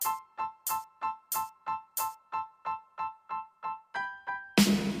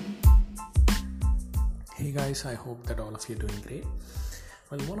Hey guys, I hope that all of you are doing great.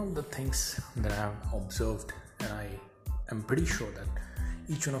 Well, one of the things that I have observed, and I am pretty sure that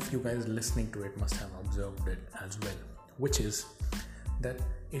each one of you guys listening to it must have observed it as well, which is that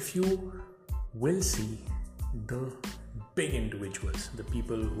if you will see the big individuals, the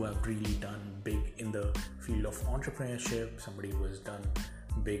people who have really done big in the field of entrepreneurship, somebody who has done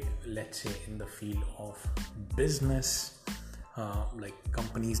big, let's say, in the field of business, like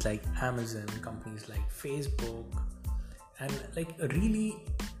companies like Amazon, companies like Facebook, and like really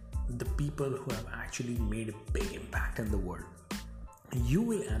the people who have actually made a big impact in the world, you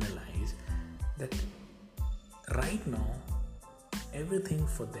will analyze that right now everything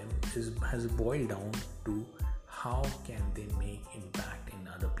for them has boiled down to how can they make impact in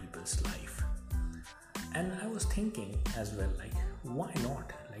other people's life. And I was thinking as well, like, why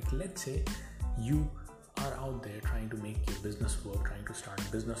not? Like, let's say you are out there trying to make your business work, trying to start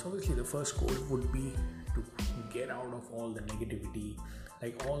a business. Obviously the first goal would be to get out of all the negativity,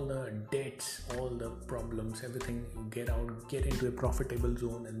 like all the debts, all the problems, everything. Get out, get into a profitable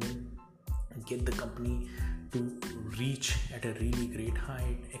zone, and then get the company to reach at a really great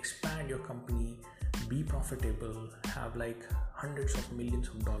height, expand your company, be profitable, have like hundreds of millions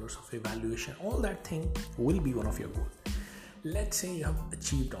of dollars of evaluation. All that thing will be one of your goals. Let's say you have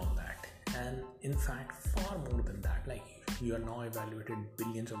achieved all that, and in fact far more than that, like you are now evaluated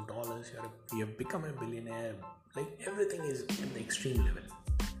billions of dollars, you have become a billionaire, like everything is at the extreme level.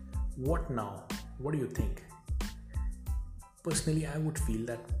 What now? What do you think? Personally, I would feel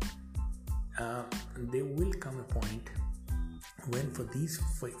that there will come a point when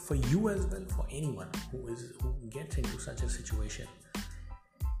for you as well, for anyone who gets into such a situation,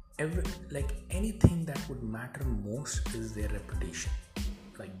 anything that would matter most is their reputation.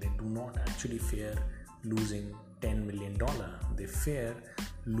 Like, they do not actually fear losing $10 million. They fear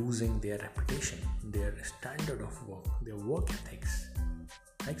losing their reputation, their standard of work, their work ethics.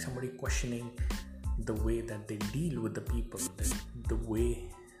 Like somebody questioning the way that they deal with the people, the way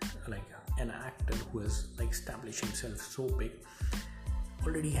like an actor who has like established himself so big,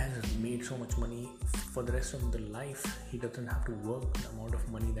 already has made so much money for the rest of the life. He doesn't have to work the amount of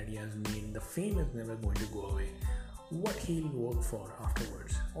money that he has made. The fame is never going to go away. What he'll work for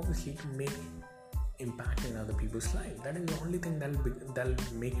afterwards, obviously to make impact in other people's life. That is the only thing that'll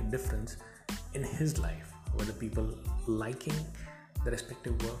make a difference in his life, whether people liking the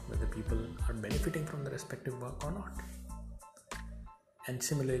respective work, whether people are benefiting from the respective work or not. And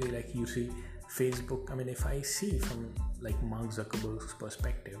similarly, like you see Facebook, if I see from like Mark Zuckerberg's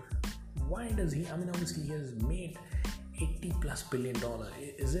perspective, why does he, obviously he has made $80+ billion.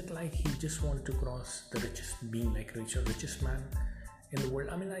 Is it like he just wants to cross the richest man in the world?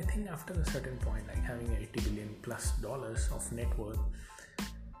 I think after a certain point, like having $80 billion+ of net worth,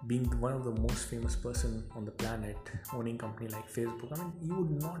 being one of the most famous person on the planet, owning company like Facebook, you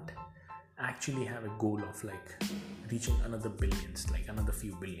would not actually have a goal of like reaching another billions, like another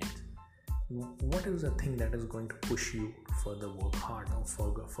few billions. What is the thing that is going to push you to further work hard or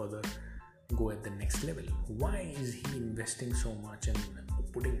further go at the next level? Why is he investing so much and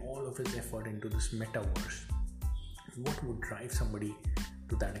putting all of his effort into this metaverse? What would drive somebody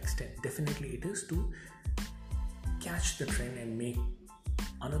to that extent? Definitely it is to catch the trend and make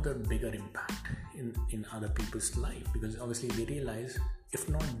another bigger impact in other people's life, because obviously they realize if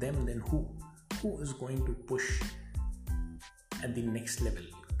not them, then who is going to push at the next level?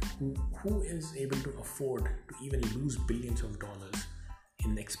 Who is able to afford to even lose billions of dollars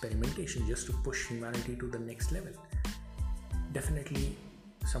in experimentation just to push humanity to the next level? Definitely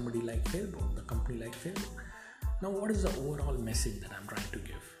somebody like Facebook, the company like Facebook. Now, what is the overall message that I'm trying to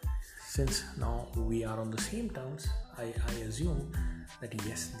give? Since now we are on the same terms, I assume that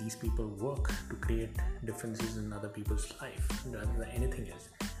yes, these people work to create differences in other people's life rather than anything else.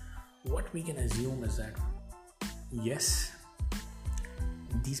 What we can assume is that yes,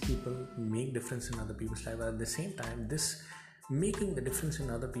 these people make difference in other people's life, but at the same time, this making the difference in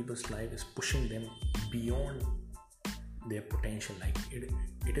other people's life is pushing them beyond their potential. Like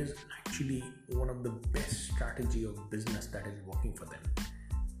it is actually one of the best strategy of business that is working for them.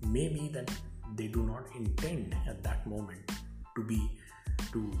 Maybe that they do not intend at that moment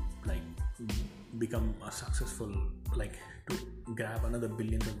to become a successful, like to grab another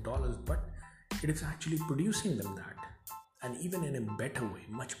billions of dollars, but it is actually producing them that, and even in a better way,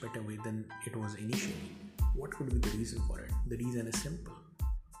 much better way than it was initially. What could be the reason for it? The reason is simple.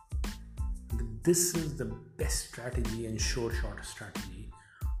 This is the best strategy and short strategy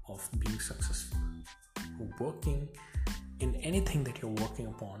of being successful. Working in anything that you're working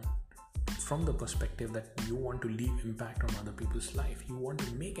upon, from the perspective that you want to leave impact on other people's life. You want to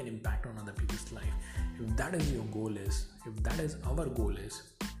make an impact on other people's life. If that is your goal if that is our goal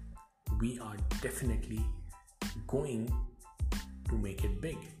we are definitely going to make it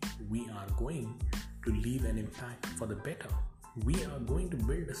big. We are going to leave an impact for the better. We are going to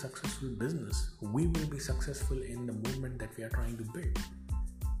build a successful business. We will be successful in the movement that we are trying to build.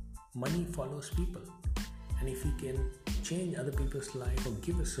 Money follows people. And if you can change other people's life or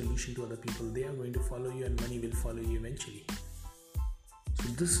give a solution to other people, they are going to follow you and money will follow you eventually. So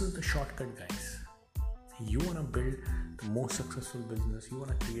this is the shortcut, guys. You want to build the most successful business. You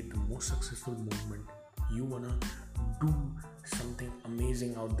want to create the most successful movement. You want to do something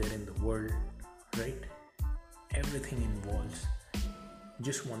amazing out there in the world, right? Everything involves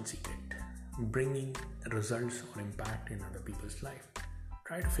just one secret: bringing results or impact in other people's life.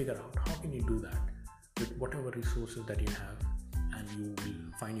 Try to figure out how can you do that with whatever resources that you have, and you will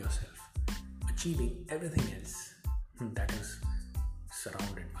find yourself achieving everything else that is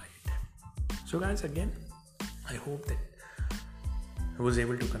surrounded by it. So guys, again, I hope that I was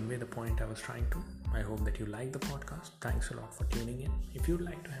able to convey the point I was trying to. I hope that you like the podcast. Thanks a lot for tuning in. If you'd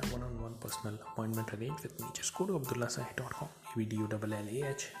like to have one-on-one personal appointment arranged with me, just go to abdullahzahid.com,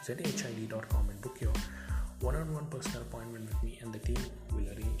 abdullahzahid.com, and book your one-on-one personal appointment with me, and the team will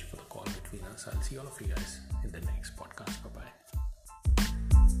arrange for the call between us. I'll see all of you guys in the next podcast. Bye-bye.